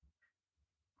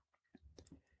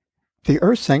The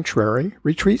Earth Sanctuary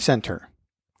Retreat Center.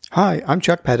 Hi, I'm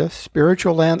Chuck Pettis,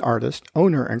 spiritual land artist,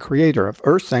 owner, and creator of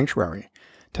Earth Sanctuary.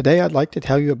 Today I'd like to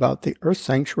tell you about the Earth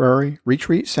Sanctuary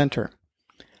Retreat Center.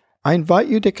 I invite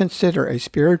you to consider a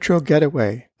spiritual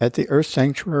getaway at the Earth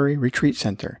Sanctuary Retreat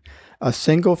Center, a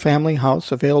single-family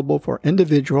house available for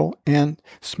individual and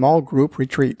small group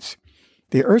retreats.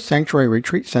 The Earth Sanctuary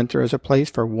Retreat Center is a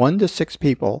place for 1 to 6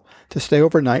 people to stay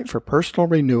overnight for personal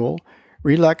renewal,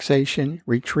 relaxation,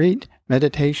 retreat,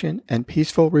 meditation, and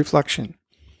peaceful reflection.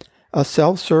 A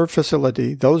self-serve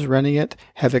facility, those renting it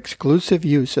have exclusive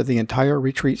use of the entire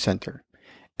retreat center.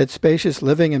 Its spacious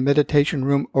living and meditation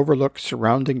room overlooks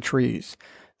surrounding trees.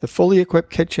 The fully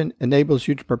equipped kitchen enables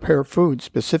you to prepare food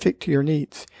specific to your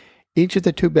needs. Each of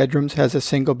the 2 bedrooms has a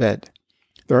single bed.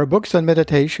 There are books on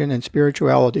meditation and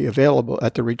spirituality available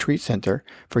at the retreat center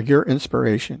for your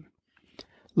inspiration.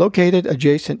 Located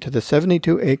adjacent to the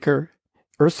 72-acre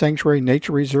Earth Sanctuary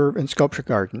Nature Reserve and Sculpture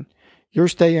Garden, your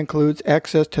stay includes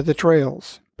access to the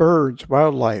trails, birds,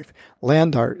 wildlife,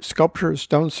 land art, sculptures,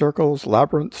 stone circles,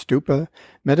 labyrinths, stupa,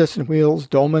 medicine wheels,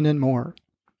 dolmen, and more.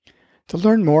 To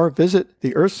learn more, visit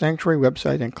the Earth Sanctuary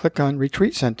website and click on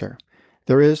Retreat Center.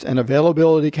 There is an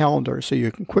availability calendar so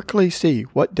you can quickly see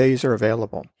what days are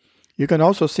available. You can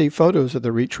also see photos of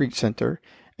the Retreat Center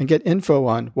and get info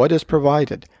on what is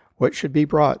provided, what should be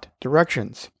brought,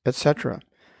 directions, etc.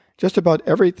 Just about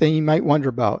everything you might wonder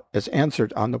about is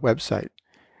answered on the website.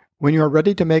 When you are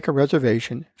ready to make a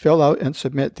reservation, fill out and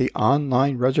submit the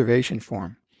online reservation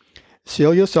form.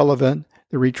 Celia Sullivan,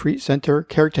 the Retreat Center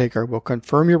caretaker, will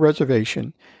confirm your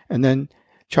reservation, and then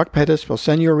Chuck Pettis will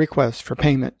send you a request for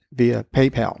payment via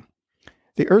PayPal.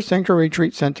 The Earth Sanctuary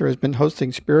Retreat Center has been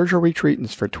hosting spiritual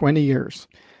retreatants for 20 years.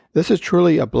 This is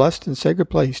truly a blessed and sacred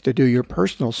place to do your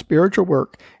personal spiritual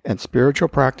work and spiritual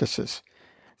practices.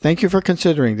 Thank you for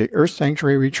considering the Earth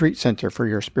Sanctuary Retreat Center for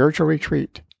your spiritual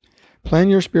retreat. Plan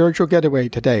your spiritual getaway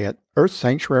today at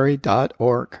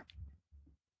earthsanctuary.org.